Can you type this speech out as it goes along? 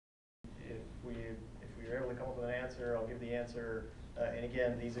we are able to come up with an answer, I'll give the answer. And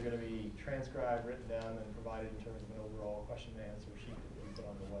again, these are going to be transcribed, written down, and provided in terms of an overall question and answer sheet that we put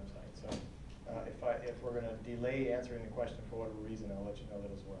on the website. So if we're going to delay answering the question for whatever reason, I'll let you know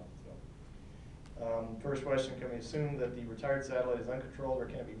that as well. So, first question, can we assume that the retired satellite is uncontrolled, or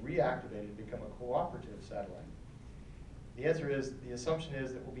can it be reactivated to become a cooperative satellite? The answer is, the assumption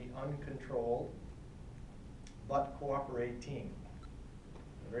is that it will be uncontrolled, but cooperating.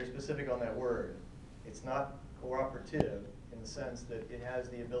 I'm very specific on that word. It's not cooperative in the sense that it has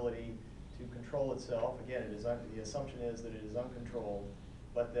the ability to control itself. Again, the assumption is that it is uncontrolled,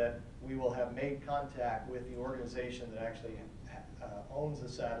 but that we will have made contact with the organization that actually owns the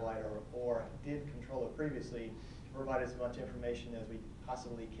satellite or did control it previously to provide as much information as we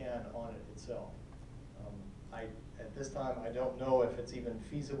possibly can on it itself. At this time, I don't know if it's even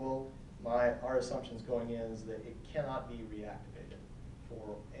feasible. Our assumptions going in is that it cannot be reactivated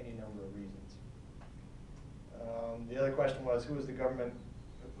for any number of reasons. The other question was, who in the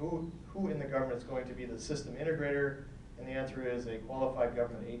government is going to be the system integrator? And the answer is a qualified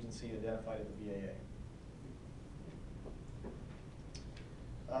government agency identified at the BAA.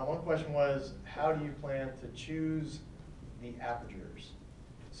 One question was, how do you plan to choose the apertures?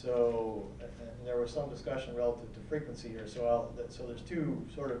 So there was some discussion relative to frequency here. So there's two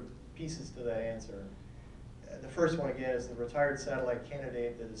sort of pieces to that answer. The first one, again, is the retired satellite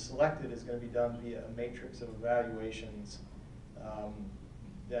candidate that is selected is going to be done via a matrix of evaluations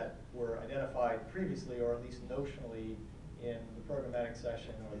that were identified previously, or at least notionally, in the programmatic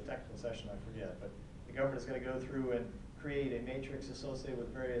session or the technical session, I forget. But the government is going to go through and create a matrix associated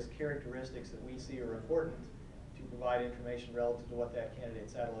with various characteristics that we see are important to provide information relative to what that candidate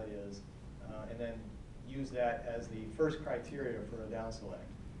satellite is, and then use that as the first criteria for a down select.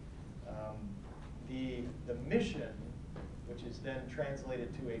 The mission, which is then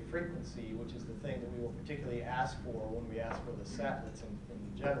translated to a frequency, which is the thing that we will particularly ask for when we ask for the satellites in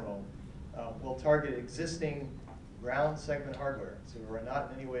general, will target existing ground segment hardware. So we're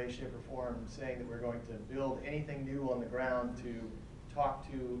not in any way, shape, or form saying that we're going to build anything new on the ground to talk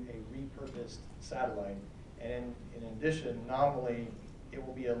to a repurposed satellite. And in addition, nominally, it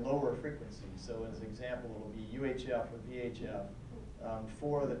will be a lower frequency. So as an example, it will be UHF or VHF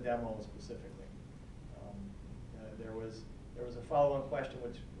for the demo specifically. There was a follow-on question,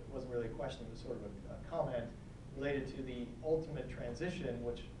 which wasn't really a question, it was sort of a comment related to the ultimate transition,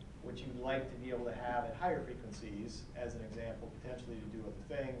 which you'd like to be able to have at higher frequencies, as an example, potentially to do other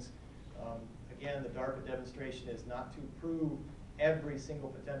things. Again, the DARPA demonstration is not to prove every single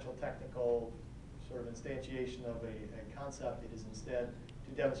potential technical sort of instantiation of a concept. It is instead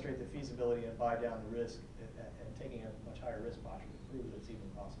to demonstrate the feasibility and buy down the risk and taking a much higher risk posture to prove that it's even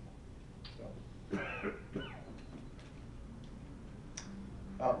possible. So.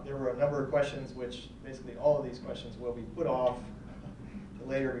 There were a number of questions, which basically all of these questions will be put off to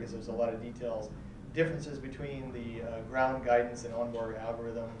later because there's a lot of details. Differences between the ground guidance and onboard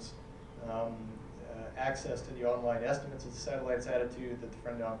algorithms, access to the online estimates of the satellite's attitude that the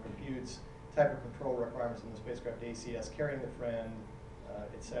friend down computes, type of control requirements in the spacecraft ACS carrying the friend,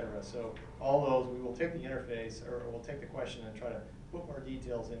 et cetera. So all those, we will take the interface, or we'll take the question and try to put more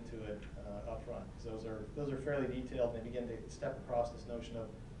details into it up front. Because those are fairly detailed, and they begin to step across this notion of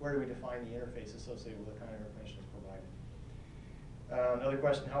where do we define the interface associated with the kind of information that's provided. Another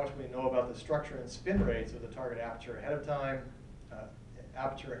question, how much do we know about the structure and spin rates of the target aperture ahead of time,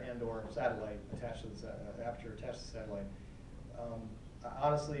 aperture and or satellite attached to the aperture attached to the satellite?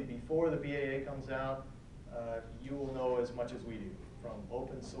 Honestly, before the BAA comes out, you will know as much as we do from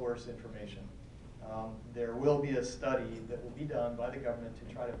open source information. There will be a study that will be done by the government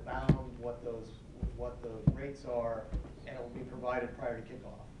to try to bound what the rates are, and it will be provided prior to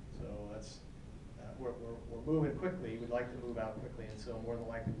kickoff. So that's we're moving quickly. We'd like to move out quickly, and so more than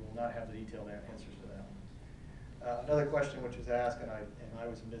likely we will not have the detailed answers to that. Another question which was asked, and I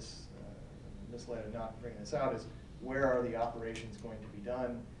was misled in not bringing this out, is where are the operations going to be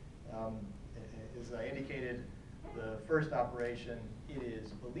done? As I indicated, the first operation, it is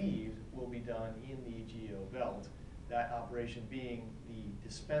believed, will be done in the GEO belt. That operation being the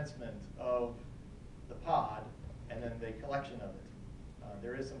dispensement of the pod and then the collection of it.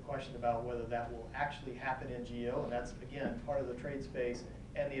 There is some question about whether that will actually happen in GEO, and that's, again, part of the trade space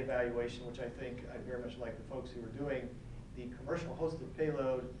and the evaluation, which I think I'd very much like the folks who are doing the commercial hosted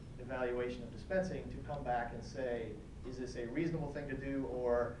payload evaluation of dispensing to come back and say, is this a reasonable thing to do,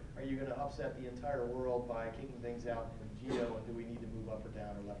 or are you going to upset the entire world by kicking things out in GEO, and do we need to move up or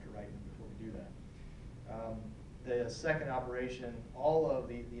down or left or right before we do that? The second operation, all of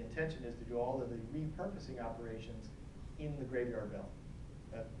the intention is to do all of the repurposing operations in the graveyard belt.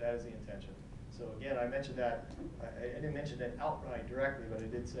 That is the intention. So again, I mentioned that, I didn't mention it outright directly, but I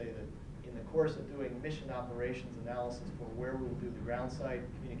did say that in the course of doing mission operations analysis for where we will do the ground site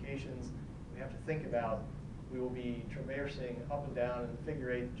communications, we have to think about, we will be traversing up and down in the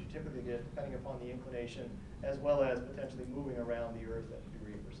figure eight that you typically get, depending upon the inclination, as well as potentially moving around the Earth at a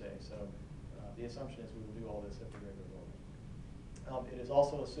degree per se. So the assumption is we will do all this at the regular orbit. It is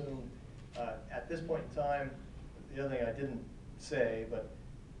also assumed at this point in time, the other thing I didn't say, but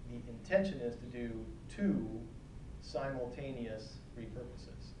the intention is to do 2 simultaneous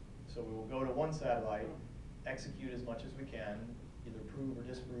repurposes. So we will go to one satellite, execute as much as we can, either prove or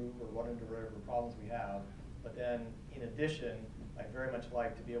disprove or run into whatever problems we have. But then, in addition, I'd very much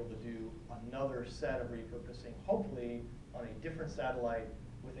like to be able to do another set of repurposing, hopefully on a different satellite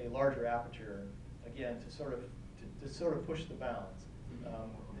with a larger aperture, again, to sort of push the bounds.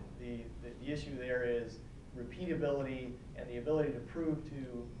 The issue there is repeatability and the ability to prove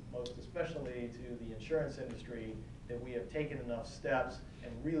to, most especially to the insurance industry, that we have taken enough steps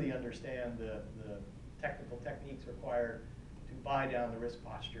and really understand the technical techniques required to buy down the risk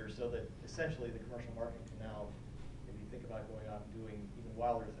posture, so that essentially the commercial market can now, if you think about going out and doing even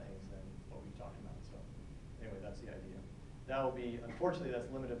wilder things than what we've talked about. So anyway, that's the idea. That will be, unfortunately, that's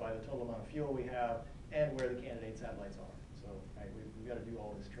limited by the total amount of fuel we have and where the candidate satellites are. So we've got to do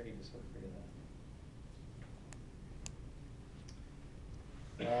all this trade to sort of figure that out.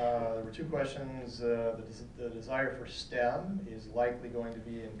 There were 2 questions. The desire for STEM is likely going to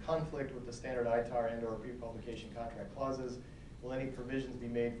be in conflict with the standard ITAR and or pre-publication contract clauses. Will any provisions be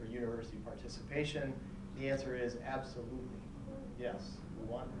made for university participation? The answer is absolutely. Yes, we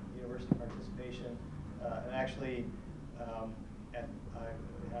want university participation. And actually, I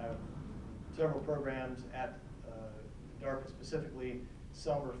have several programs at DARPA specifically.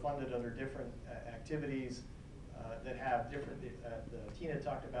 Some are funded under different activities that have different, Tina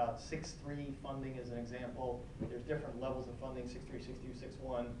talked about 6.3 funding as an example. There's different levels of funding, 6.3, 6.2,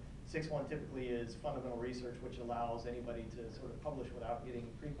 6.1. 6.1 typically is fundamental research, which allows anybody to sort of publish without getting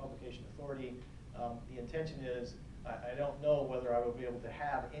pre-publication authority. The intention is, I don't know whether I will be able to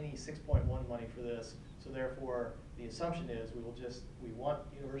have any 6.1 money for this, so therefore the assumption is we want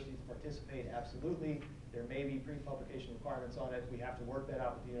universities to participate, absolutely. There may be pre-publication requirements on it. We have to work that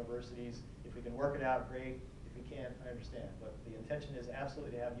out with the universities. If we can work it out, great. If we can't, I understand. But the intention is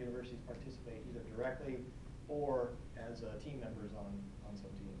absolutely to have universities participate either directly or as team members on some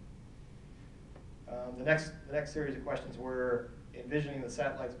team. The next series of questions were envisioning the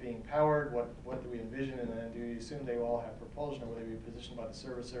satellites being powered. What do we envision, and then do you assume they will all have propulsion, or will they be positioned by the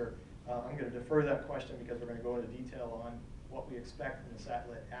servicer? I'm going to defer that question because we're going to go into detail on what we expect from the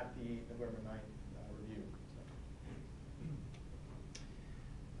satellite at the November 9th review.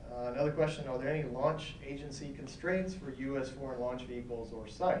 Another question, are there any launch agency constraints for U.S. foreign launch vehicles or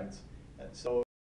sites? So